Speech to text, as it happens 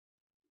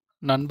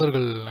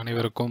நண்பர்கள்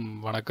அனைவருக்கும்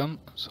வணக்கம்.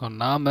 ஸோ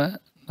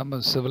நம்ம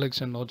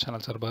சிவிலெக்ஷன் நோட்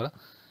சேனல் சார்பாக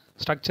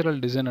structural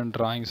design and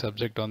drawing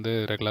subject வந்து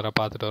ரெகுலராக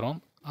பார்த்துட்டு வரோம்.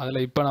 அதில்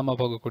இப்போ நம்ம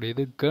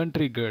பார்க்கக்கூடியது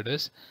கேண்ட்ரி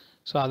கேர்டர்ஸ்.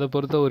 ஸோ அதை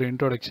பொறுத்த ஒரு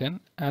introduction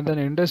and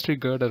then industry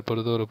Carter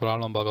பொறுத்த ஒரு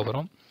ப்ராப்ளம் பார்க்க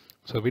போகிறோம்.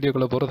 ஸோ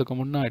வீடியோக்குள்ளே போகிறதுக்கு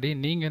முன்னாடி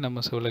நீங்கள்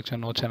நம்ம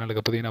சிவிலெக்ஷன் நோட்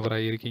சேனலுக்கு புதிய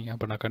நபராக இருக்கீங்க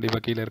அப்படின்னா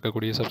கண்டிப்பாக கீழே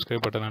இருக்கக்கூடிய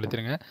சப்ஸ்கிரைப் பட்டன்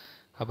அழுத்திடுங்க.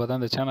 அப்போ தான்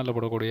இந்த சேனலில்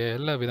போடக்கூடிய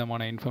எல்லா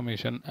விதமான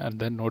information and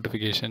then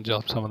notification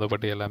job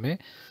சம்மந்தப்பட்ட எல்லாமே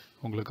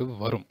உங்களுக்கு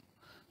வரும்.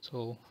 ஸோ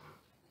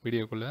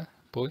வீடியோக்குள்ளே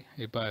போய்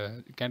இப்போ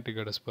கேண்ட்ரி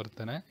கேர்டர்ஸ்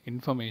பொறுத்தன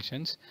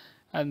இன்ஃபர்மேஷன்ஸ்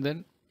அண்ட்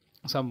தென்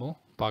சம்மும்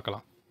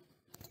பார்க்கலாம்.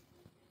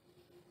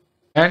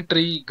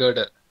 Gantry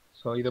Carter.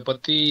 ஸோ இதை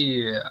பற்றி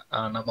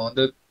நம்ம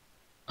வந்து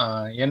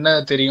என்ன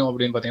தெரியும்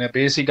அப்படின்னு பார்த்தீங்கன்னா,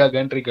 பேசிக்காக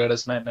கேண்ட்ரி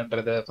கேர்டர்ஸ்னால்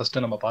என்னன்றதை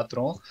ஃபஸ்ட்டு நம்ம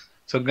பார்த்துருவோம்.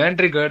 ஸோ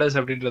கேண்ட்ரி கேர்டர்ஸ்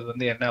அப்படின்றது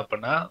வந்து என்ன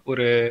அப்படின்னா,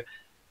 ஒரு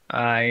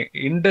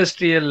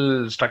இண்டஸ்ட்ரியல்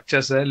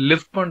ஸ்ட்ரக்சர்ஸை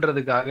லிஃப்ட்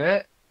பண்ணுறதுக்காக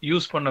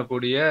யூஸ்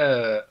பண்ணக்கூடிய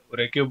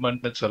ஒரு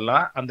எக்யூப்மெண்ட்னு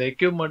சொல்லலாம். அந்த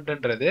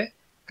எக்யூப்மெண்ட்ன்றது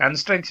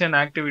கன்ஸ்ட்ரக்ஷன்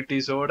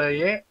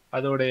ஆக்டிவிட்டிஸோடயே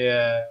அதோடைய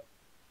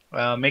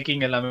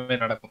மேக்கிங் எல்லாமே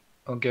நடக்கும்.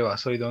 ஓகேவா?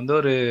 ஸோ இது வந்து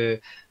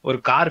ஒரு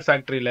கார்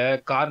ஃபேக்ட்ரியில்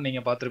கார்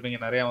நீங்கள் பார்த்துருப்பீங்க,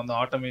 நிறையா வந்து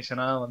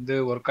ஆட்டோமேஷனாக வந்து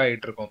ஒர்க்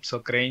ஆகிட்டு இருக்கும். ஸோ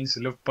கிரெயின்ஸ்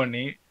லிஃப்ட்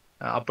பண்ணி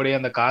அப்படியே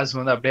அந்த கார்ஸ்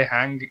வந்து அப்படியே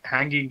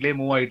ஹேங்கிங்லேயே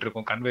மூவ் ஆகிட்டு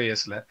இருக்கும்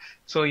கன்வேயர்ஸில்.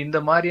 ஸோ இந்த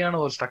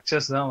மாதிரியான ஒரு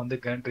ஸ்ட்ரக்சர்ஸ் தான் வந்து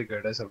கேண்ட்ரி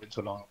கேர்டர்ஸ் அப்படின்னு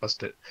சொல்லுவாங்க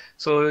ஃபர்ஸ்ட்.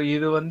 ஸோ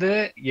இது வந்து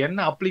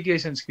என்ன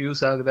அப்ளிகேஷன்ஸ்க்கு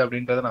யூஸ் ஆகுது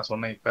அப்படின்றத நான்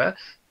சொன்னேன் இப்போ.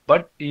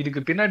 பட்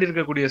இதுக்கு பின்னாடி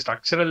இருக்கக்கூடிய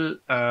ஸ்ட்ரக்சரல்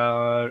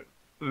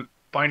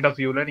பாயிண்ட் ஆஃப்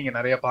வியூவில் நீங்கள்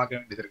நிறைய பார்க்க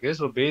வேண்டியது இருக்குது.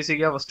 ஸோ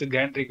பேசிக்காக ஃபர்ஸ்ட்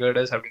கேண்ட்ரி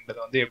கேர்டர்ஸ் அப்படின்றது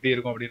வந்து எப்படி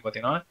இருக்கும் அப்படின்னு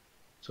பார்த்தீங்கன்னா,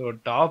 ஸோ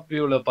டாப்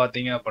வியூவில்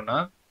பார்த்தீங்க அப்படின்னா,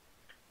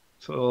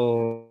 ஸோ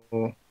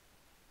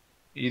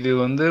இது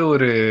வந்து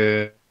ஒரு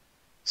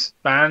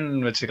ஸ்பேன்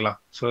வச்சுக்கலாம்.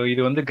 ஸோ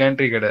இது வந்து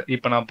கேண்ட்ரி கேர்டர்.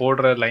 இப்போ நான்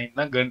போடுற லைன்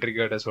தான் கேண்ட்ரி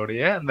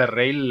கேர்டர்ஸோடைய அந்த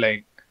ரயில்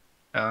லைன்.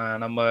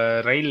 நம்ம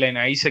ரயில்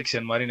லைன் ஐ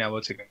செக்ஷன் மாதிரி ஞாபகம்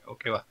வச்சுக்கோங்க.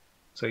 ஓகேவா?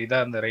 ஸோ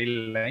இதான் அந்த ரயில்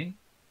லைன்.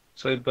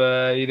 ஸோ இப்போ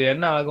இது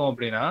என்ன ஆகும்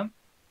அப்படின்னா,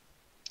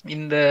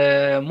 இந்த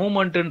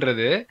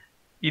மூமெண்ட்டுன்றது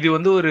இது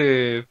வந்து ஒரு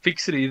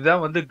ஃபிக்ஸ்டு,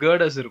 இதுதான் வந்து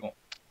கேர்டர்ஸ் இருக்கும்.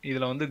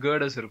 இதில் வந்து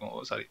கேர்டர்ஸ் இருக்கும்.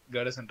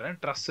 கேர்டர்ஸ்ன்றேன்,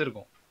 ட்ரஸ்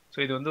இருக்கும். ஸோ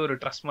இது வந்து ஒரு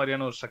ட்ரஸ்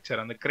மாதிரியான ஒரு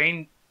ஸ்ட்ரக்சர். அந்த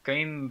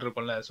கிரெயின்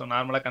இருக்கும்ல, ஸோ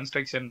நார்மலாக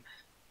கன்ஸ்ட்ரக்ஷன்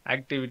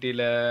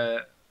ஆக்டிவிட்டியில்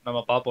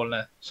நம்ம பார்ப்போம்ல,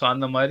 ஸோ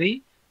அந்த மாதிரி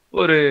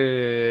ஒரு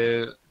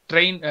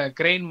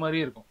கிரெயின் மாதிரி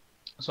இருக்கும்.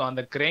 ஸோ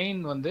அந்த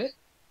கிரெயின் வந்து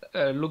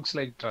லுக்ஸ்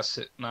லைக்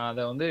ட்ரஸ்ஸு. நான்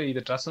அதை வந்து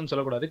இது ட்ரஸ்ன்னு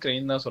சொல்லக்கூடாது,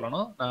 கிரெயின் தான்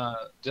சொல்லணும். நான்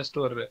ஜஸ்ட்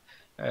ஒரு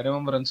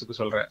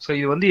ரிமெம்பரன்ஸுக்கு சொல்கிறேன். ஸோ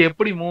இது வந்து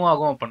எப்படி மூவ்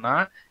ஆகும் அப்படின்னா,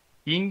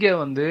 இங்கே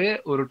வந்து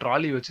ஒரு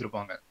ட்ராலி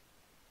வச்சுருப்பாங்க.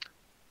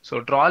 ஸோ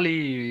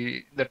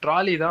இந்த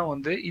ட்ராலி தான்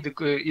வந்து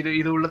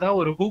இது உள்ளதான்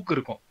ஒரு ஹூக்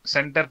இருக்கும்.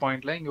 சென்டர்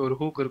பாயிண்ட்ல இங்கே ஒரு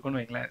ஹூக் இருக்குன்னு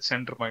வைங்களேன்.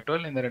 சென்டர் பாயிண்ட்டோ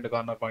இல்லை இந்த 2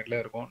 கார்னர்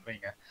பாயிண்ட்ல இருக்கும்னு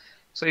வைங்க.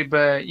 ஸோ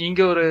இப்போ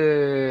இங்கே ஒரு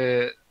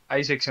ஐ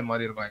செக்ஷன்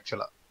மாதிரி இருக்கும்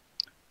ஆக்சுவலாக.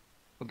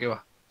 ஓகேவா?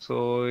 ஸோ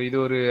இது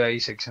ஒரு ஐ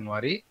செக்ஷன்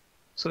மாதிரி.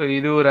 ஸோ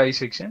இது ஒரு ஐ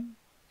செக்ஷன்.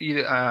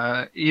 இது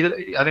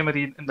அதே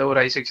மாதிரி இந்த ஒரு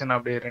ஐ செக்ஷன்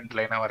அப்படியே 2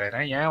 லைனாக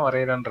வரைகிறேன். ஏன்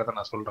வரைகிறேன்றதை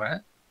நான் சொல்கிறேன்.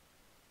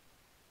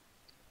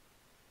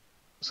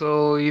 ஸோ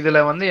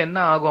இதில் வந்து என்ன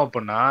ஆகும்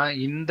அப்படின்னா,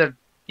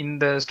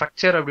 இந்த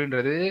ஸ்ட்ரக்சர்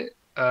அப்படின்றது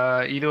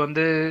இது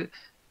வந்து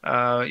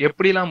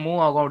எப்படிலாம்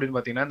மூவ் ஆகும் அப்படின்னு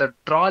பார்த்தீங்கன்னா, இந்த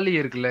ட்ராலி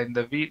இருக்குல்ல,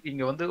 இந்த வீல்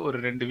இங்கே வந்து ஒரு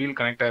 2 வீல்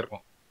கனெக்ட்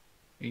ஆகிருக்கும்.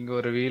 இங்கே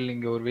ஒரு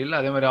வீல்,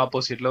 அதே மாதிரி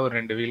ஆப்போசிட்டில் ஒரு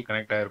 2 வீல்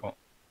கனெக்ட் ஆகிருக்கும்.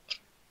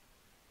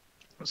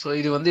 ஸோ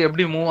இது வந்து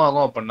எப்படி மூவ்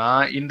ஆகும் அப்படின்னா,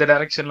 இந்த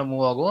டைரக்ஷனில்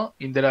மூவ் ஆகும்,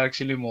 இந்த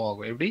டைரக்ஷன்லையும் மூவ்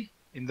ஆகும். எப்படி?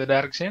 இந்த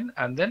டைரக்ஷன்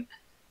அண்ட் தென்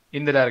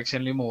இந்த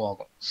டைரக்ஷன்லையும் மூவ்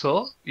ஆகும். ஸோ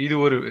இது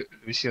ஒரு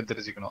விஷயம்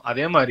தெரிஞ்சுக்கணும்.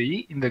 அதே மாதிரி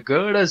இந்த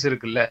கேர்டர்ஸ்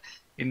இருக்குல்ல,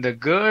 இந்த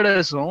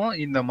கேர்டர்ஸும்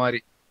இந்த மாதிரி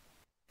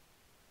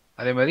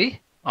அதே மாதிரி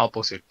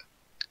ஆப்போசிட்.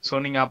 ஸோ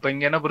நீங்கள் அப்போ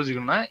இங்கே என்ன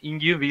புரிஞ்சுக்கணும்னா,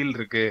 இங்கேயும் வீல்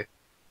இருக்கு.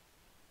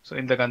 ஸோ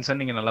இந்த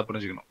கன்சர்ன் நீங்கள் நல்லா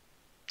புரிஞ்சுக்கணும்.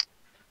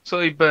 ஸோ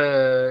இப்போ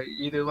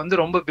இது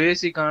வந்து ரொம்ப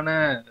பேசிக்கான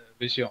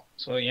விஷயம்.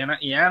 ஸோ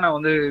ஏன் நான்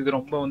வந்து இது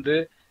ரொம்ப வந்து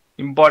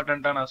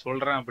இம்பார்ட்டண்ட்டாக நான்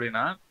சொல்கிறேன்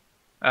அப்படின்னா,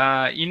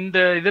 இந்த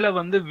இதில்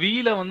வந்து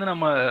வீலை வந்து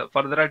நம்ம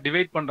ஃபர்தராக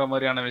டிவைட் பண்ணுற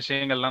மாதிரியான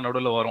விஷயங்கள்லாம்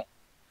நடுவில் வரும்.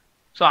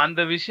 ஸோ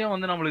அந்த விஷயம்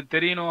வந்து நம்மளுக்கு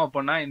தெரியணும்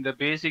அப்படின்னா இந்த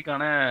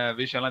பேசிக்கான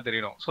விஷயம்லாம்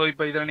தெரியணும். ஸோ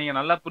இப்போ இதில் நீங்கள்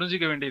நல்லா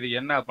புரிஞ்சிக்க வேண்டியது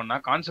என்ன அப்படின்னா,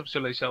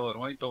 கான்செப்டுவலைஸாக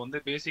வரும். இப்போ வந்து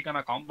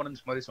பேசிக்கான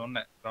காம்பனன்ட்ஸ் மாதிரி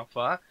சொன்னேன்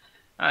ரஃபாக.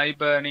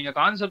 இப்போ நீங்கள்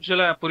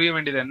கான்செப்டுவலாக புரிய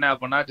வேண்டியது என்ன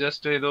அப்படின்னா,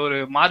 ஜஸ்ட் ஏதோ ஒரு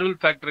மார்பிள்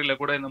ஃபேக்ட்ரியில்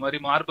கூட இந்த மாதிரி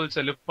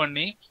மார்பிள்ஸை லிஃப்ட்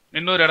பண்ணி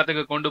இன்னொரு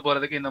இடத்துக்கு கொண்டு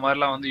போகிறதுக்கு இந்த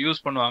மாதிரிலாம் வந்து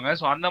யூஸ் பண்ணுவாங்க.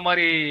 ஸோ அந்த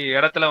மாதிரி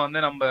இடத்துல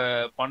வந்து நம்ம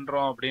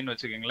பண்ணுறோம் அப்படின்னு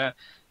வச்சுக்கோங்களேன்.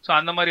 ஸோ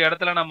அந்த மாதிரி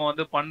இடத்துல நம்ம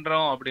வந்து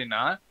பண்ணுறோம்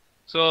அப்படின்னா,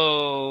 ஸோ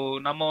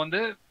நம்ம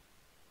வந்து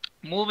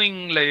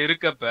மூவிங்ல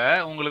இருக்கப்ப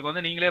உங்களுக்கு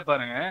வந்து நீங்களே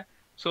பாருங்க.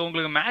 ஸோ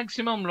உங்களுக்கு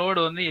மேக்சிமம் லோடு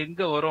வந்து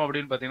எங்க வரும்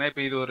அப்படின்னு பார்த்தீங்கன்னா,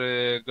 இப்போ இது ஒரு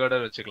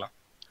கேர்டர் வச்சுக்கலாம்.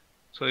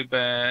 ஸோ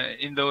இப்போ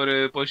இந்த ஒரு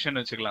பொசிஷன்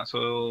வச்சுக்கலாம். ஸோ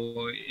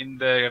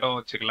இந்த இடம்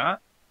வச்சுக்கலாம்.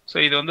 ஸோ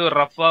இது வந்து ஒரு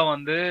ரஃபாக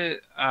வந்து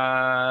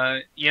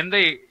எந்த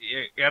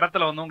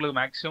இடத்துல வந்து உங்களுக்கு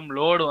மேக்சிமம்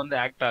லோடு வந்து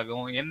ஆக்ட்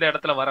ஆகும், எந்த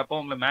இடத்துல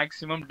வரப்போ உங்களுக்கு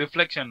மேக்சிமம்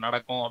டிஃப்ளெக்ஷன்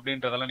நடக்கும்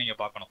அப்படின்றதெல்லாம்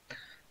நீங்கள் பார்க்கணும்.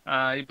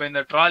 இப்போ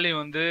இந்த ட்ராலி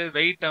வந்து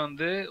வெயிட்டை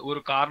வந்து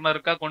ஒரு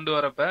கார்னருக்காக கொண்டு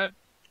வரப்ப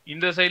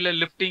இந்த சைடில்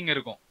லிஃப்டிங்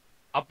இருக்கும்,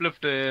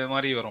 அப்லிஃப்ட்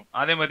மாதிரி வரும்.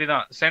 அதே மாதிரி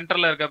தான்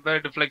சென்டர்ல இருக்கப்ப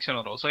டிஃப்ளெக்ஷன்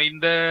வரும். ஸோ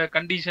இந்த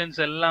கண்டிஷன்ஸ்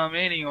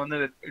எல்லாமே நீங்க வந்து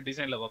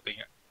டிசைன்ல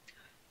பார்ப்பீங்க.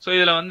 ஸோ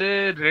இதுல வந்து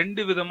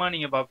ரெண்டு விதமா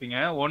நீங்க பாப்பீங்க.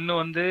 ஒன்னு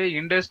வந்து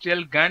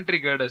இண்டஸ்ட்ரியல் கேண்ட்ரி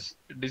கேர்டர்ஸ்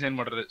டிசைன்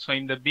பண்றது. ஸோ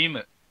இந்த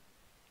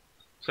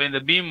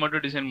பீம்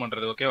மட்டும் டிசைன்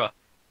பண்றது, ஓகேவா?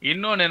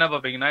 இன்னொன்னு என்ன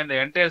பாப்பீங்கன்னா, இந்த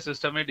என்டையர்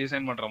சிஸ்டமே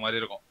டிசைன் பண்ற மாதிரி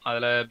இருக்கும்.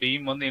 அதுல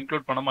பீம் வந்து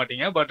இன்க்ளூட் பண்ண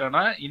மாட்டீங்க. பட்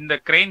ஆனா இந்த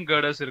கிரெயின்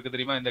கேர்டர்ஸ் இருக்கு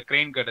தெரியுமா? இந்த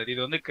கிரெயின் கேர்டர்,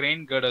 இது வந்து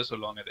கிரெயின் கேர்டர்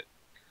சொல்லுவாங்க.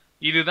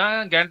 இதுதான்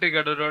கேண்ட்ரி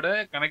கேர்டரோட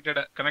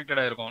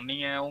கனெக்டடா இருக்கும்.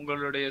 நீங்க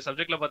உங்களுடைய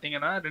சப்ஜெக்ட்ல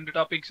பாத்தீங்கன்னா ரெண்டு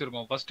டாபிக்ஸ்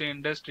இருக்கும். ஃபர்ஸ்ட்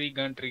இண்டஸ்ட்ரி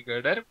கேண்ட்ரி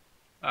கேர்டர்,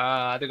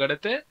 அதுக்கு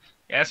அடுத்து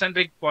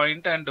eccentric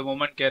point and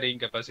moment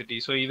carrying capacity.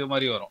 So இது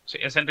மாதிரி வரும். So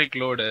eccentric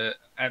load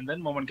and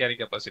then moment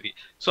carrying capacity.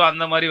 So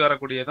அந்த மாதிரி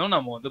வரக்கூடியதும்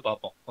நம்ம வந்து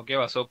பார்ப்போம்,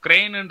 ஓகேவா? ஸோ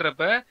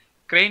கிரெயின்ன்றப்ப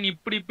கிரெயின்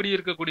இப்படி இப்படி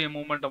இருக்கக்கூடிய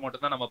மூவ்மெண்ட்டை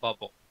மட்டும் தான் நம்ம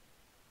பார்ப்போம்.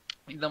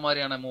 இந்த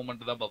மாதிரியான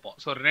மூவ்மெண்ட் தான் பார்ப்போம்.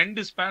 ஸோ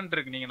ரெண்டு ஸ்பேன்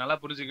இருக்கு. நீங்க நல்லா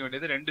புரிஞ்சுக்க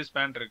வேண்டியது ரெண்டு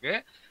ஸ்பேன் இருக்கு.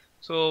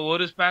 ஸோ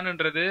ஒரு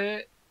ஸ்பேன்ன்றது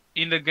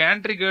இந்த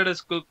கேண்ட்ரி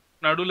கேர்டர்ஸ்க்கு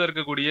நடுவில்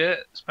இருக்கக்கூடிய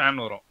ஸ்பேன்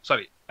வரும்.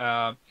 சாரி,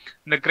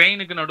 இந்த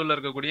கிரெயினுக்கு நடுவில்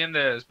இருக்கக்கூடிய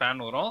இந்த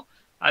ஸ்பேன் வரும்.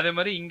 அதே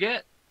மாதிரி இங்க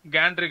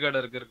கேண்ட்ரி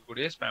கேர்டருக்கு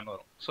இருக்கக்கூடிய ஸ்பேன்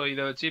வரும். ஸோ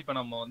இதை வச்சு இப்போ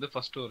நம்ம வந்து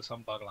ஃபர்ஸ்ட் ஒரு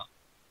சம் பார்க்கலாம்.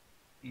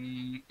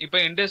 இப்போ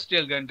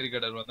இண்டஸ்ட்ரியல் கேண்ட்ரி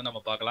கேர்டர் வந்து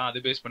நம்ம பார்க்கலாம்.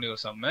 அது பேஸ் பண்ணி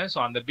ஒரு சம். ஸோ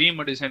அந்த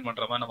பீம் டிசைன்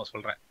பண்ற மாதிரி நம்ம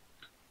சொல்றேன்.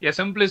 A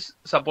simply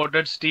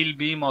supported steel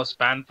beam of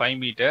span 5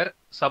 meter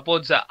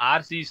supports a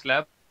RC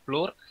slab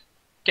floor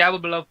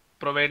capable of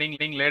providing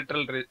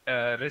lateral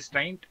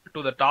restraint to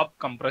the top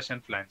compression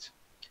flange.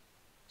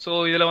 So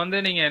இதுல வந்து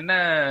நீங்க என்ன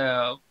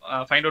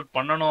ஃபைண்ட் அவுட்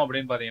பண்ணணும்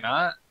அப்படின்னு பாத்தீங்கன்னா,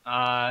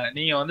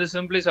 நீங்க வந்து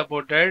சிம்பிளி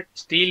சப்போர்ட்டட்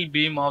ஸ்டீல்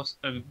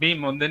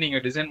பீம் வந்து நீங்க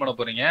டிசைன் பண்ண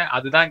போறீங்க.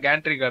 அதுதான்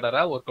கேண்ட்ரி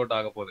கேர்டரா ஒர்க் அவுட்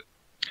ஆக போகுது.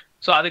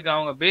 ஸோ அதுக்கு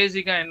அவங்க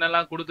பேசிக்கா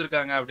என்னெல்லாம்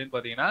கொடுத்துருக்காங்க அப்படின்னு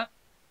பாத்தீங்கன்னா,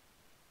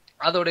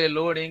 அதோடைய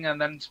loading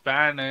and then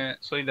span,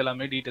 so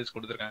இதெல்லாமே டீடைல்ஸ்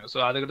கொடுத்துருக்காங்க. ஸோ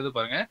அதுக்கடுத்து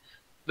பாருங்க,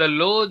 த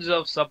loads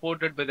of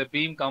supported by the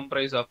beam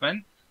comprise of an,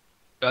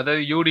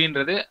 அதாவது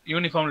யூடின்றது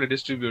uniformly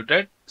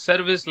distributed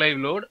service live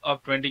load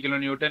of 20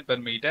 kN per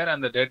meter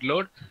and the dead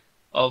load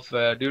of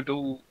due to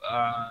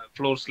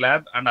floor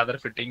slab and other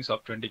fittings of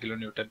 20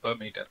 kN per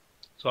meter.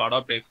 So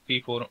adopt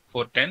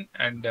FP410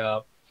 and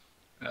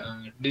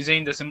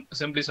design the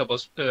simply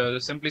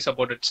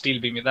supported steel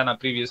beam. இதான்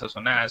நான் ப்ரீவியஸா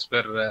சொன்னேன், as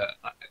per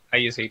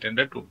IS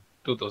 800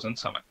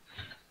 2007.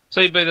 So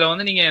இப்போ இதுல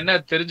வந்து நீங்க என்ன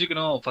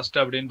தெரிஞ்சுக்கணும் first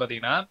அப்படின்னு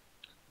பாத்தீங்கன்னா,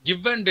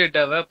 கிவன்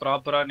டேட்டாவை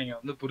ப்ராப்பரா நீங்க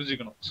வந்து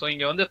புரிஞ்சுக்கணும். ஸோ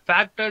இங்க வந்து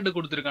ஃபேக்டர்டு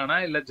கொடுத்துருக்கானா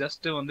இல்ல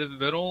ஜஸ்ட் வந்து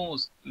வெறும்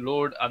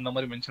லோட் அந்த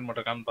மாதிரி மென்ஷன்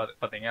பண்றான்னு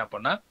பாத்தீங்க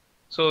அப்படின்னா,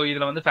 ஸோ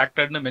இதுல வந்து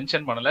ஃபேக்டர்ட்னு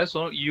மென்ஷன் பண்ணல.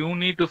 So you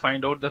need to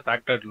find out the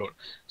factored load.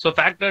 So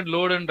factored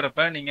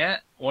லோடுன்றப்ப நீங்க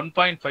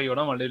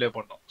 1.5 மல்டிப்ளை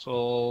பண்ணணும். ஸோ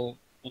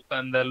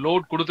அந்த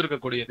லோட்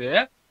கொடுத்துருக்கக்கூடியது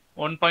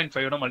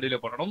 1.5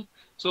 மல்டிப்ளை பண்ணணும்.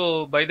 So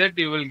by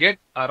that you will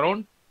get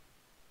around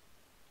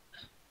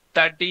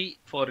 30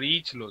 for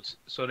each loads.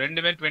 So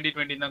ரெண்டுமே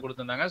 20 தான்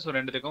கொடுத்துருந்தாங்க. ஸோ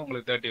ரெண்டுத்துக்கும்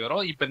உங்களுக்கு 30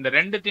 வரும். இப்போ இந்த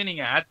ரெண்டுத்தையும்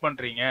நீங்க ஆட்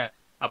பண்றீங்க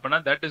அப்படின்னா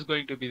that is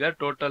going to be the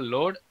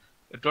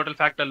total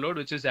factor load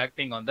which is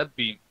acting on the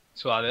beam.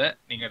 So அதை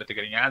நீங்க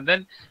எடுத்துக்கிறீங்க. அண்ட்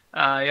தென்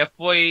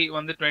FY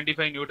வந்து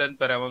 25 Newton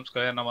per mm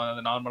square நம்ம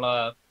நார்மலா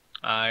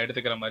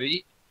எடுத்துக்கிற மாதிரி,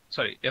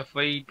 சாரி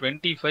FY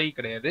 25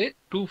 கிடையாது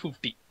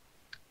 250.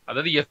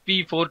 அதாவது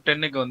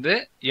FP410க்கு வந்து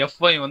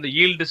FY வந்து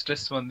ஈல்டு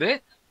ஸ்ட்ரெஸ் வந்து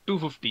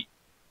 250.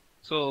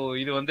 ஸோ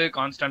இது வந்து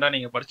கான்ஸ்டன்டா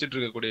நீங்க படிச்சுட்டு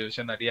இருக்கக்கூடிய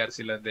விஷயம் தான்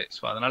டிஆர்சில இருந்து.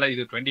 ஸோ அதனால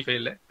இது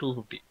 25ல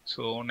 250.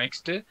 ஸோ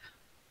நெக்ஸ்ட்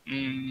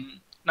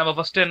நம்ம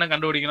ஃபர்ஸ்ட் என்ன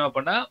கண்டுபிடிக்கணும்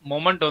அப்படின்னா,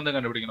 மொமெண்ட் வந்து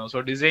கண்டுபிடிக்கணும். ஸோ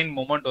டிசைன்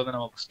மொமெண்ட் வந்து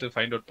நம்ம ஃபர்ஸ்ட்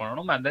ஃபைண்ட் அவுட்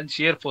பண்ணணும். And then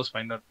shear force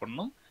find out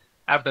பண்ணணும்.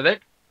 After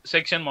that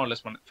section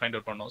modulus find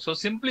out பண்ணணும். ஸோ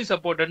சிம்பிளி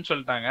சப்போர்ட்டட்னு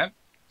சொல்லிட்டாங்க.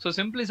 So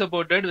simply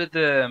supported with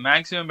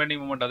maximum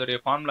bending moment, அதோடைய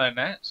ஃபார்முலா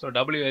என்ன? So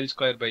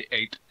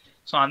WL²/8.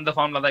 ஸோ அந்த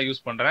formula தான்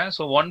யூஸ் பண்றேன்.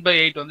 ஸோ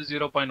 1/8 வந்து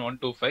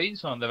 0.125.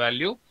 ஸோ அந்த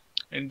வேல்யூ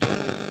into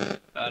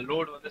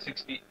load வந்து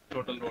 60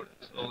 total load.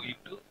 So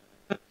into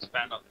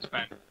span.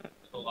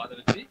 So அதை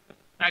வச்சு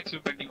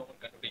maximum bending moment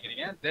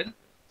கண்டுபிடிக்கிறீங்க. Then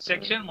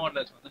section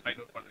modulus வந்து find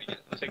out பண்றீங்க.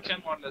 So section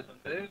modulus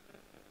வந்து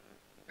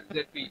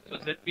ZP. So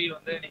ZP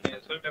வந்து நீங்க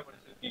சொல்லிட்டே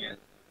படிச்சிருக்கீங்க,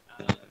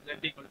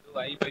 Z equal to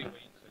I/Y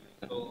சொல்லி.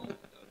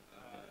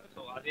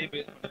 So அதே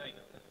பேஸ் பண்ணி தான்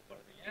இங்க வந்து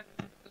பண்றீங்க.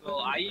 So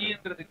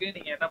I-ன்றதுக்கு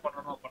நீங்க என்ன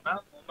பண்ணணும் அப்படின்னா,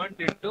 moment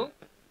into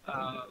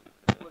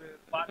ஒரு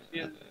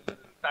பார்ஷியல்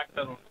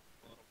ஃபேக்டர் ஒன்று.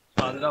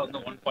 அதுதான் வந்து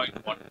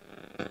 1.1.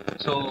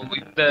 ஸோ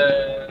இந்த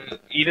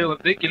இது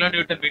வந்து கிலோ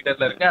நியூட்டன்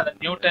மீட்டர்ல இருக்கு. அதை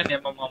Newton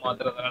MM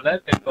மாத்துறதுனால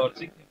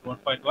 10⁶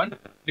 1.1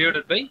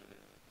 divided by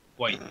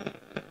y.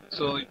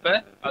 So இப்போ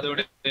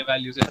அதோட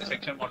வேல்யூஸ்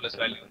செக்ஷன் மாடுலஸ்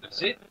வேல்யூ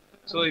வந்துருச்சு.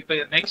 ஸோ இப்போ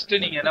நெக்ஸ்ட்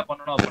நீங்க என்ன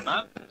பண்ணணும் அப்படின்னா,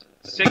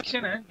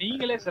 செக்ஷனை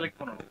நீங்களே செலக்ட்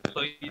பண்ணணும்.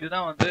 ஸோ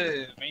இதுதான் வந்து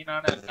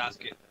மெயினான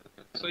டாஸ்க்.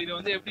 ஸோ இது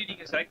வந்து எப்படி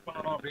நீங்க செலக்ட்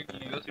பண்ணணும் அப்படின்னு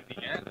நீங்க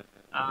யோசிப்பீங்க.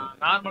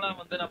 நார்மலா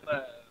வந்து நம்ம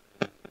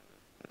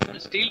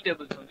ஸ்டீல்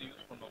டேபிள்ஸ் வந்து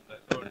யூஸ் பண்ணுவோம்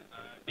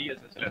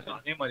டிஎஸ்எஸ்ல. ஸோ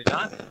அதே மாதிரி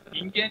தான்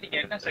இங்கே நீங்க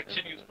என்ன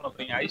செக்ஷன் யூஸ் பண்ண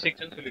போறீங்க, ஐ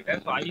செக்ஷன்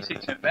சொல்லிட்டேன். ஸோ ஐ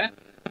செக்ஷன்ல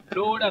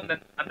லோடு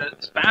அந்த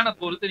ஸ்பேனை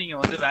பொறுத்து நீங்க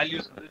வந்து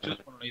வேல்யூஸ் வந்து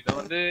சூஸ் பண்ணணும். இதை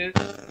வந்து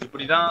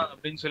இப்படிதான்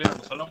அப்படின்னு சொல்லி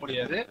நம்ம சொல்ல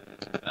முடியாது.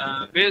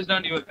 பேஸ்ட்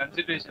ஆன் யுவர்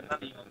கன்சிடரேஷன்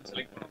தான் நீங்க வந்து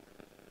செலக்ட் பண்ணணும்.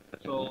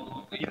 ஸோ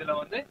இதுல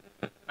வந்து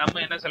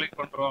நம்ம என்ன செலக்ட்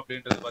பண்றோம்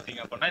அப்படின்றது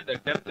பாத்தீங்க அப்படின்னா, இந்த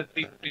டெப்த்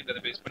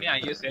 350 பேஸ் பண்ணி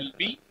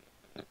ISLB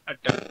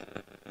at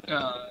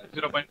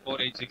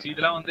 0.486.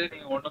 இதெல்லாம் வந்து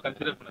நீங்க ஒன்றும்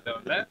கன்சிடர் பண்ண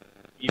தேவையில்ல.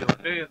 இது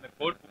வந்து அந்த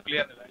கோட்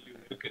புக்லயே அந்த வேல்யூ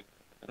இருக்கு.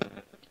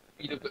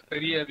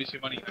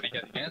 விஷயமா நீங்க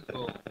நினைக்காதீங்க. ஸோ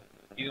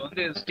இது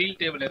வந்து ஸ்டீல்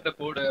டேபிள் எந்த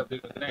கோடு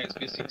அப்படின்னு பார்த்தீங்கன்னா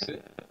SP6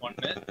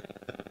 1.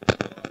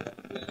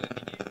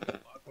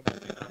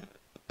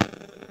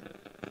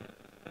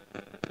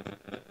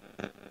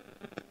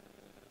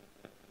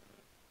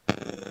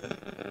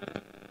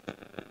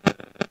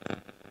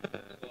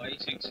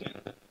 I-section.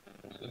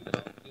 So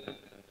இதெல்லாம் வந்து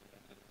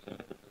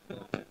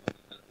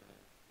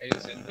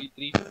SLB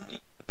 350.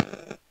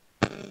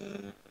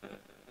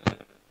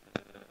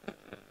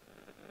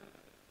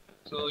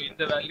 ஸோ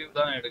இந்த வேல்யூ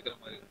தான் எடுக்கிற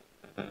மாதிரி இருக்கும்.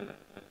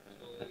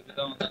 ஸோ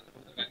இதுதான் வந்து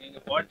கொடுத்துருக்காங்க.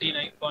 இங்கே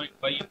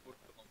 49.5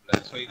 போட்டுருக்கோம்ல.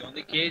 ஸோ இது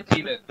வந்து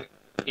கேஜியில் இருக்கு,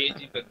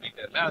 கேஜி பெர்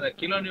மீட்டர்ல. அதை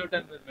கிலோ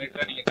நியூட்டன் பெர்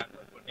மீட்டரை நீங்கள்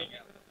கன்வெர்ட் பண்ணீங்க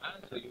அப்படின்னா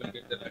so you will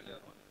get the value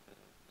வரும்.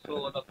 ஸோ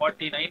அந்த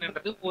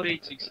 49ன்றது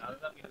 486,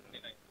 அதுதான் மீன் பண்ணி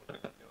நான்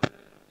போட்டிருக்கேன்.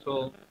 ஸோ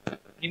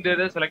இந்த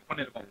இதை செலக்ட்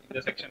பண்ணியிருக்கோம், இந்த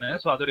செக்ஷனை.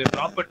 ஸோ அதோடைய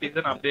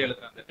ப்ராப்பர்ட்டிஸை நான் அப்படியே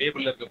எழுதுறேன், அந்த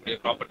டேபிளில் இருக்கக்கூடிய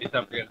ப்ராப்பர்ட்டிஸை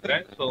அப்படியே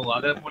எழுதுறேன். ஸோ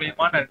அதன்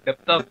மூலியமா நான்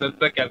டெப்த் ஆஃப்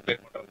வெப்பை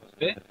கால்குலேட் பண்ணுறேன்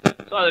ஃபர்ஸ்ட்டு.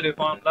 ஸோ அதோடைய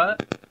formula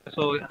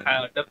so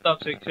depth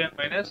of section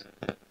minus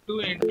 2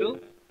 into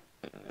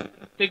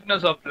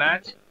thickness of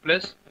flange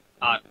plus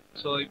R.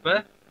 So இப்போ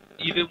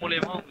இது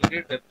மூலியமா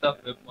உங்களுக்கு டெப்த்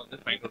ஆஃப் வெப் வந்து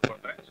ஃபைண்ட் அவுட்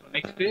பண்றேன். So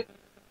next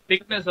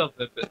thickness of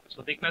web. So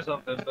thickness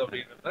of web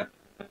அப்படின்றத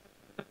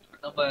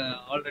நம்ம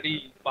ஆல்ரெடி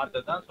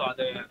பார்த்தது தான். ஸோ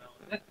அதை நான்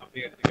வந்து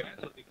அப்படியே எடுத்துக்கிறேன்.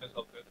 So thickness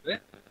of web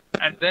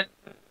and then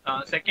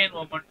second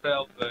moment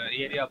of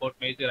area about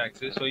major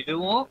axis. So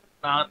இதுவும்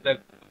நான் அந்த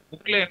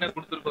புக்ல என்ன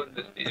கொடுத்துருக்கோம்,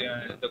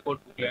 இந்த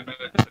கோட் புக்ல என்ன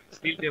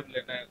ஸ்டீல் டேபிள்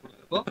என்ன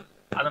கொடுத்துருக்கோம்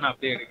அதை நான்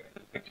அப்படியே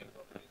எடுக்கிறேன் செக்ஷன்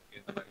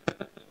ஏற்ற மாதிரி.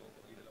 ஸோ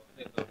இதுல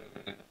வந்து எந்த ஒரு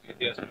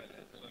வித்தியாசமும்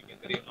இல்லை. ஸோ இங்கே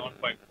தெரியும்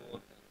 9.4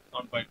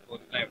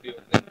 இதெல்லாம் எப்படி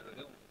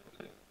வருதுன்றது உங்களுக்கு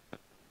புரியுது.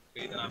 ஸோ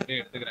இதை நான் அப்படியே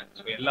எடுத்துக்கிறேன்.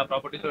 ஸோ எல்லா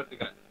ப்ராப்பர்ட்டிஸும்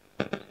எடுத்துக்கிறேன்.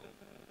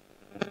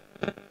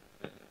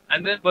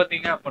 அண்ட் தென்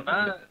பார்த்தீங்க அப்படின்னா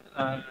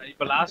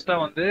இப்போ லாஸ்டா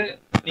வந்து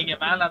நீங்க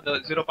மேல அந்த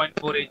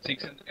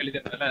 0.486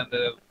 எழுதிருந்தல, அந்த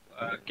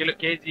கிலோ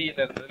கேஜில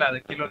இருந்ததுல அதை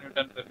கிலோ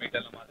நியூட்டன் பெர்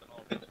மீட்டர்ல மாத்தணும்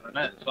அப்படின்னு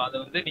சொன்னேன். ஸோ அதை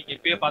வந்து நீங்க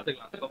இப்பயே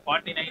பாத்துக்கலாம். ஸோ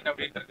 49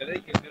 அப்படின்றது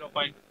இங்க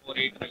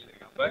 0.48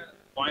 எழுதிருக்கேன். அப்ப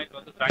பாயிண்ட்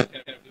வந்து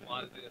ஃபிராக்ஷன் எப்படி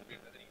மாறுது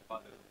அப்படின்றத நீங்க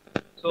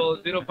பாத்துக்கலாம். ஸோ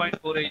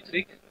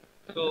 0.486.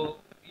 ஸோ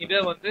இதை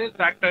வந்து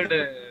ஃபேக்டர்டு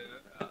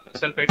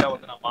சல்ஃபேட்டா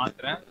வந்து நான்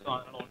மாத்துறேன். ஸோ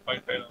அதனால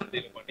 1.5 வந்து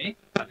இது பண்ணி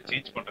அதை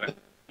சேஞ்ச் பண்றேன்.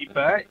 இப்ப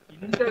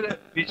இந்த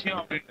விஷயம்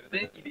அப்படின்றது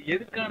இது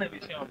எதுக்கான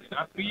விஷயம்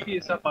அப்படின்னா,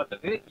 ப்ரீவியஸா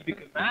பார்த்தது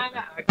இதுக்கு மேல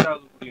ஆக்ட்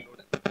ஆகக்கூடிய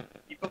லோடு.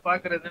 இப்ப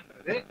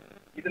பாக்குறதுன்றது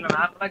இதுல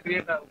நார்மலா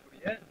கிரியேட்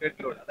ஆகக்கூடிய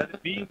டெட் லோடு, அதாவது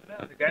பீம்ல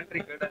அந்த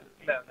கேண்ட்ரி கிரேடர்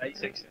இருக்குல்ல, அந்த ஐ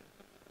செக்ஷன்.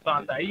 ஸோ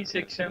அந்த ஐ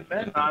செக்ஷன்ல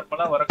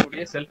நார்மலா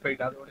வரக்கூடிய செல்ஃப்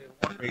வெயிட், அதோடைய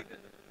ஓன் வெயிட்.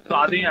 ஸோ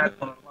அதையும் ஆட்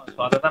பண்ணணுமா? ஸோ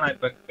அதை தான் நான்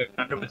இப்ப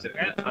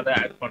கண்டுபிடிச்சிருக்கேன், அதை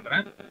ஆட்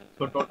பண்றேன்.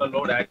 So total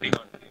load acting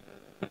on.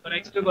 So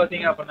next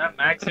பாத்தீங்க அப்படின்னா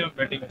மேக்ஸிமம்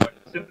பெண்டிங்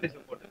மொமெண்ட்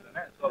சிம்பிளிஃபை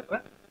போட்டுருந்தேன். ஸோ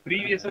அப்ப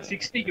ப்ரீவியஸா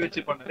 60க்கு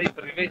வச்சு பண்ணதை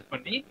இப்ப ரிவைஸ்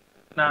பண்ணி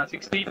நான்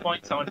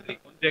 60.73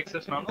 கொஞ்சம்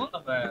எக்ஸஸ்னாலும்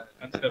நம்ம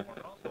கன்சிடர்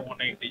பண்றோம். So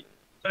 190.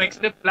 So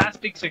next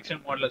plastic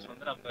section modulus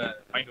வந்து நம்ம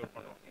ஃபைண்ட் அவுட்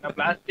பண்றோம். ஏன்னா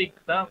பிளாஸ்டிக்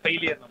தான்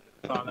ஃபெயிலியர் நமக்கு.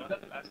 ஸோ அதனால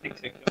பிளாஸ்டிக்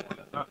செக்ஷன்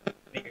மாடலஸ் தான்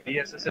நீங்க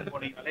டிஎஸ்எஸ்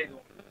போனீங்கனாலே இது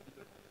உங்களுக்கு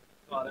தெரிஞ்சிருக்கும்.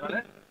 ஸோ அதனால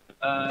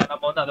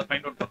நம்ம வந்து அதை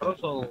ஃபைண்ட் அவுட் பண்றோம்.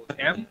 So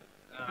M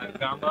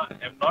gamma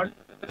m0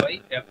 by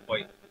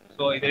fy.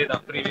 So இதே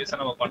தான் ப்ரீவியஸா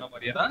நம்ம பண்ண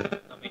மாதிரியே தான்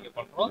நம்ம இங்க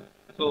பண்றோம்.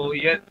 So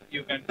here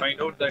you can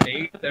find out that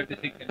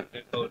 836 into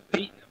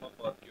 10⁻³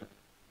 mm/cube.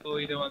 So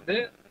இது வந்து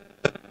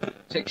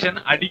செக்ஷன்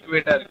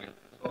அடிக்குவேட்டா இருக்கு.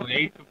 ஸோ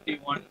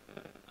 851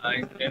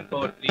 into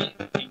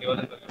 10⁻³ இங்க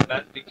வந்து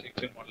பிளாஸ்டிக்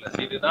செக்ஷன் மாடலஸ்.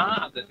 இதுதான்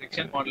அந்த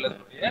செக்ஷன் மாடலஸ்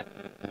உடைய,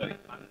 சாரி,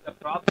 அந்த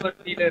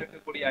ப்ராப்பர்ட்டில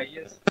இருக்கக்கூடிய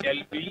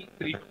ISLB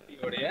 350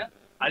 உடைய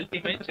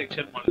அல்டிமேட்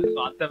செக்ஷன் மாடல்.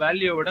 ஸோ அந்த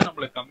வேல்யூவை விட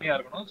நம்மளுக்கு கம்மியா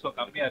இருக்கணும். ஸோ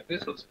கம்மியா இருக்கு.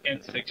 So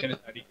section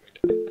is adequate.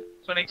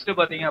 So next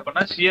பாத்தீங்க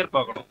அப்படின்னா ஷியர்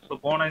பார்க்கணும். ஸோ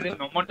போன இது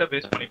மொமெண்ட்டை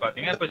பேஸ் பண்ணி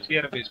பாத்தீங்க, இப்போ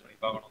ஷியரை பேஸ் பண்ணி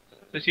பார்க்கணும்.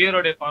 ஸோ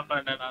ஷியரோடைய ஃபார்முலா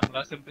என்ன,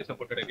 நார்மலா சிம்பிளிஃபை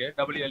போட்டுருக்கு,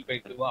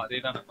 WL/2 அதே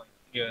தான் நம்ம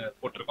இங்க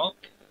போட்டிருக்கோம்.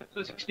 ஸோ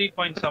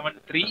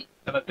 60.73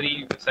 அதில்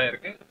 3 மிஸ்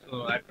ஆயிருக்கு. ஸோ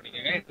ஆட்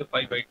பண்ணிக்கோங்க. இது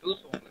 5/2.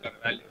 ஸோ உங்களுக்கான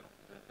வேல்யூ வரும்.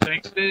 So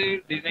next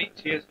design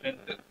shear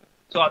strength.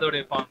 So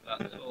அதோடைய formula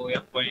so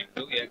Fy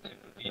into x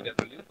into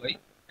TW by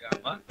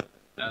gamma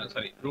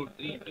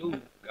 √3 into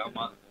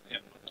gamma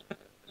m.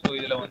 So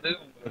இதுல வந்து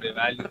உங்களுடைய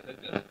வேல்யூ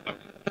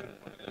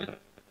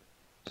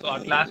ஸோ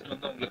அட் லாஸ்ட்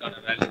வந்து உங்களுக்கான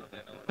வேல்யூ வந்து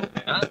என்ன வரும்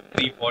அப்படின்னா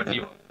 340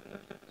 வரும்.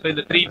 ஸோ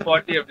இந்த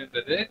 340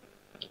 அப்படின்றது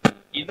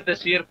இந்த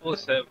ஷியர்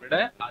ஃபோர்ஸை விட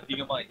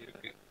அதிகமா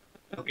இருக்கு.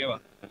 ஓகேவா?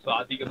 ஸோ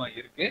அதிகமா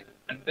இருக்கு.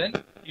 அண்ட் தென்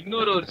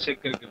இன்னொரு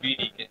செக் இருக்கு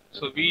VDக்கு.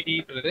 ஸோ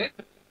VDன்றது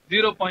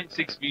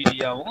 0.6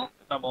 VDயாவும்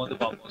நம்ம வந்து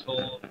பார்ப்போம். ஸோ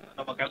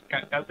நம்ம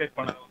கால்குலேட்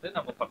பண்ணதை வந்து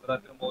நம்ம ஃபர்தரா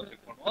திரும்பவும்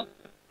செக் பண்ணுவோம்.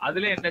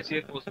 அதுல என்ன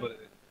ஷியர் ஃபோர்ஸ்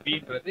வருது,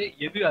 Bன்றது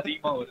எது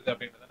அதிகமா வருது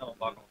அப்படின்றத நம்ம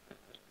பார்க்கணும்.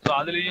 ஸோ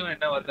அதுலயும்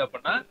என்ன வருது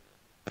அப்படின்னா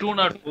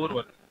 204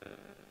 வருது.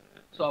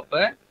 ஸோ அப்ப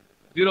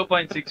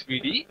 0.6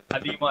 VD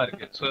அதிகமா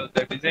இருக்கு. So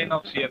the design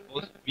of shear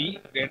force V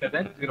greater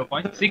than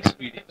 0.6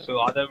 VD. So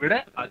அதை விட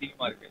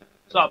அதிகமா இருக்கு.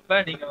 ஸோ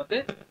அப்ப நீங்க வந்து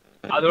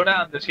அதோட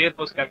அந்த ஷியர்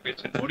ஃபோர்ஸ்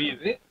கால்குலேஷன்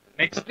முடியுது.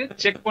 நெக்ஸ்ட்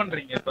செக்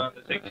பண்றீங்க. இப்போ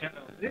அந்த செக்ஷன்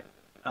வந்து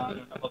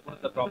நம்ம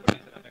கொடுத்த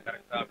ப்ராப்பர்ட்டிஸ் எல்லாமே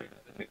கரெக்டா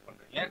அப்படின்றத செக்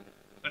பண்றீங்க.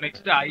 ஸோ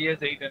நெக்ஸ்ட்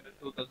IS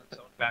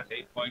 800-2007 கிளாஸ்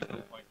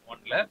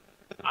 8.2.1ல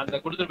அந்த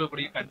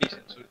கொடுத்துருக்கக்கூடிய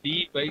கண்டிஷன் ஸோ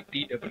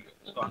D/TW.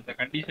 ஸோ அந்த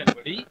கண்டிஷன்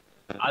படி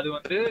அது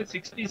வந்து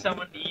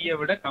 67E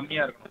விட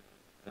கம்மியா இருக்கணும்.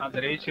 அந்த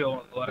ரேஷியோ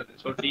வருது.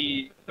 So D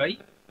by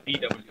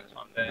DW. So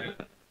அந்த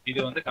இது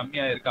வந்து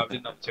கம்மியா இருக்கு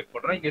அப்படின்னு நம்ம செக்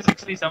பண்றோம். இங்க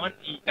 67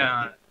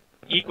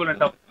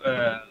 ஈக்குவலண்ட் ஆஃப்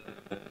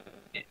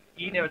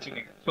ஈனே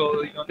வச்சுக்கோங்க. ஸோ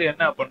இது வந்து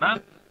என்ன அப்படின்னா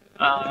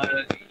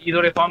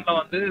இதோடைய ஃபார்ம்ல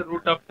வந்து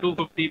root of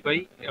 250 by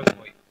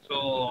FY. So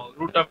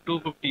root of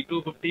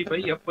 250 by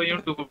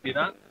எஃப்ஒயும் 250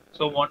 தான்.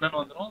 ஸோ 1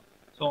 வந்துடும்.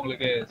 ஸோ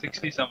உங்களுக்கு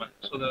 67.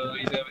 ஸோ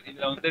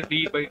இதுல வந்து டி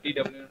பை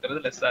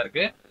டிடபிள்யூன்றது லெஸ்ஸா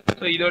இருக்கு.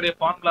 ஸோ இதோடைய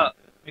ஃபார்முலா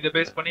இதை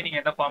பேஸ் பண்ணி நீங்க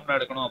என்ன ஃபார்முலா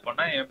எடுக்கணும்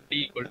அப்படின்னா empty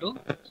equal to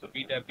so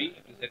beta B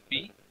into set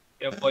B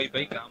FY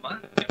by gamma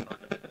am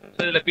not. So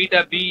இதுல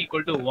beta B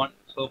equal to 1.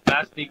 So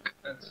plastic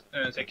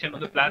section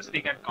வந்து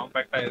பிளாஸ்டிக் அண்ட்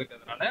காம்பாக்டா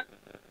இருக்கிறதுனால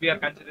we are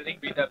considering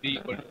beta b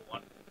equal to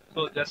 1.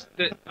 So just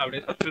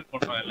அப்படியே substitute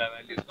பண்றோம் எல்லா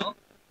வேல்யூஸும்.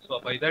 So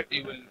by that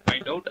you will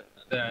find out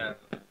the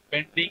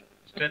bending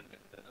strength.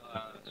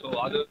 So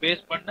அது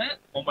base பண்ண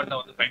மொமெண்ட்டை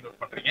வந்து find out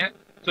பண்றீங்க.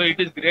 So it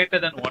is greater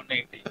than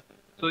 180.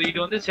 So இது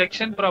வந்து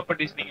செக்ஷன்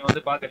ப்ராப்பர்ட்டிஸ் நீங்க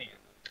வந்து பாக்குறீங்க.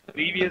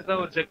 ப்ரீவியஸா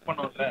ஒரு செக்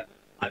பண்ணோம்ல,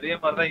 அதே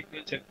மாதிரி தான்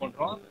இப்பயும் செக்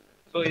பண்றோம்.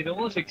 ஸோ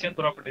இதுவும் செக்ஷன்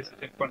ப்ராப்பர்ட்டிஸ்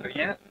செக்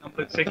பண்றீங்க.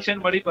 நம்மளுக்கு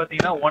செக்ஷன் படி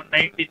பாத்தீங்கன்னா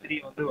 193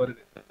 வந்து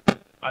வருது.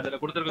 அதுல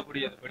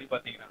கொடுத்துருக்கக்கூடியது படி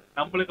பாத்தீங்கன்னா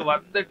நம்மளுக்கு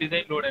வந்த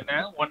டிசைன் லோட் என்ன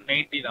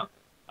 190 தான்.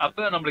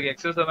 அப்ப நம்மளுக்கு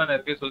எக்ஸஸா தானே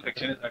இருக்கு. So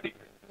section is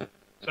addict.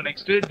 So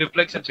next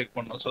deflection check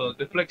பண்ணணும். ஸோ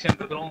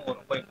டிஃப்ளெக்ஷன்றதும்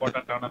ரொம்ப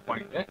இம்பார்ட்டன்டான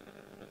பாயிண்ட்.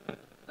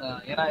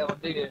 ஏன்னா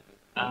வந்து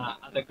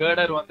அந்த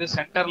கேர்டர் வந்து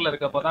சென்டர்ல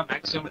இருக்கப்பதான்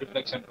மேக்ஸிமம்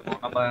டிஃப்ளெக்ஷன்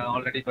இருக்கும். நம்ம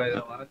ஆல்ரெடி இப்போ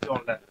இதில்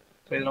வரைஞ்சோம்ல.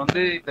 ஸோ இதுல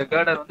வந்து இந்த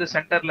கேர்டர் வந்து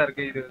சென்டர்ல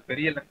இருக்கு. இது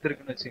பெரிய லென்த்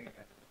இருக்குன்னு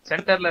வச்சுக்கோங்க.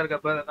 சென்டர்ல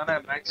இருக்கப்ப தானே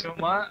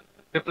மேக்ஸிமமா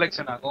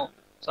டிஃப்ளெக்ஷன் ஆகும்.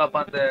 ஸோ அப்போ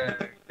அந்த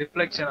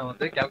டிஃப்ளெக்ஷனை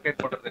வந்து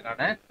கால்குலேட்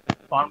பண்றதுக்கான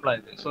ஃபார்முலா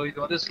இது. ஸோ இது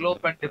வந்து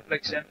ஸ்லோப் அண்ட்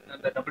டிஃப்ளெக்ஷன்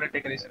அந்த டபுள்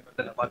இன்டெகிரேஷன்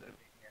மெத்தட்ல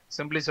பார்த்துருப்பீங்க.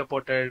 சிம்பிளி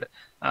சப்போர்ட்டட்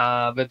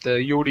வித்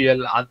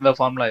யூடிஎல் அந்த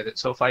ஃபார்முலா இது.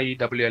 So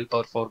 5WL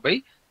power 4 by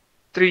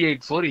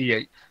 384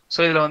 EI. So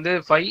இதுல வந்து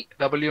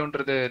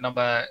 5Wன்றது நம்ம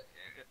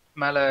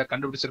மேல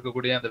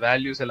கண்டுபிடிச்சிருக்கக்கூடிய அந்த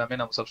வேல்யூஸ் எல்லாமே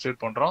நம்ம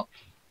சப்ஸ்டியூட் பண்றோம்.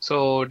 ஸோ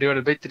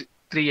டிவைடட் பை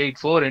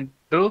 384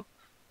 இன்டூ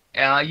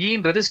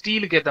ஈன்றது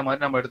ஸ்டீலுக்கு ஏற்ற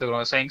மாதிரி நம்ம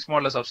எடுத்துக்கிறோம். யங்ஸ்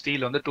மாடலஸ் ஆஃப்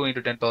ஸ்டீல் வந்து 2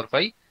 ×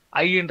 10⁵.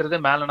 ஐன்றது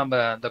மேல நம்ம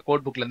அந்த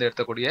கோட் புக்ல இருந்து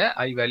எடுத்தக்கூடிய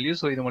ஐ வேல்யூ.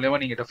 ஸோ இது மூலமா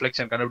நீங்க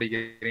டிஃப்ளெக்ஷன்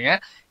கண்டுபிடிக்கிறீங்க.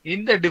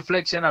 இந்த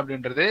டிஃப்ளெக்ஷன்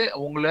அப்படின்றது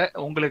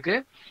உங்களுக்கு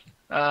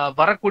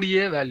வரக்கூடிய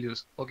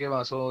வேல்யூஸ். ஓகேவா?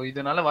 ஸோ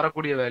இதனால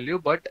வரக்கூடிய வேல்யூ.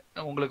 பட்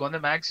உங்களுக்கு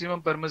வந்து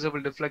மேக்ஸிமம்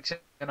பெர்மிசிபிள்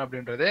டிஃப்ளெக்ஷன்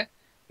அப்படின்றது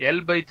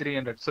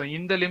L/300. ஸோ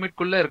இந்த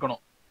லிமிட்குள்ள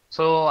இருக்கணும்.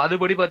 ஸோ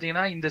அதுபடி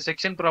பாத்தீங்கன்னா இந்த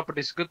செக்ஷன்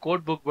ப்ராப்பர்ட்டிஸ்க்கு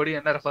கோட் புக் படி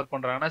என்ன ரெஃபர்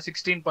பண்றாங்கன்னா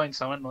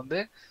 16.7 வந்து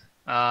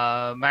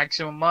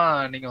மேக்சிமமா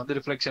நீங்க வந்து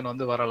ரிஃப்ளெக்ஷன்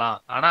வந்து வரலாம்.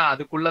 ஆனா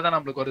அதுக்குள்ளதான்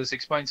நம்மளுக்கு ஒரு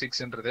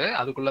 6.6ன்றது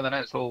அதுக்குள்ள தானே.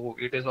 So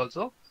it is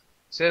also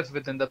safe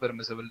with in the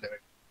permissible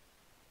limit.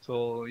 So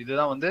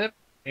இதுதான் வந்து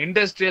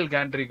இண்டஸ்ட்ரியல்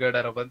கேண்ட்ரி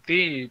கேர்டரை பத்தி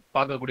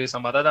பார்க்கக்கூடிய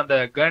அதாவது அந்த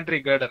கேண்ட்ரி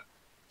கேர்டர்.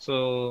 ஸோ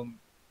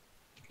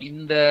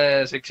இந்த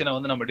செக்ஷனை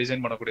வந்து நம்ம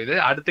டிசைன் பண்ணக்கூடியது.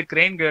 அடுத்து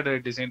கிரெயின்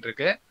கேர்டர் டிசைன்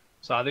இருக்கு.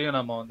 ஸோ அதையும்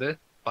நம்ம வந்து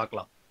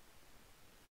பார்க்கலாம்.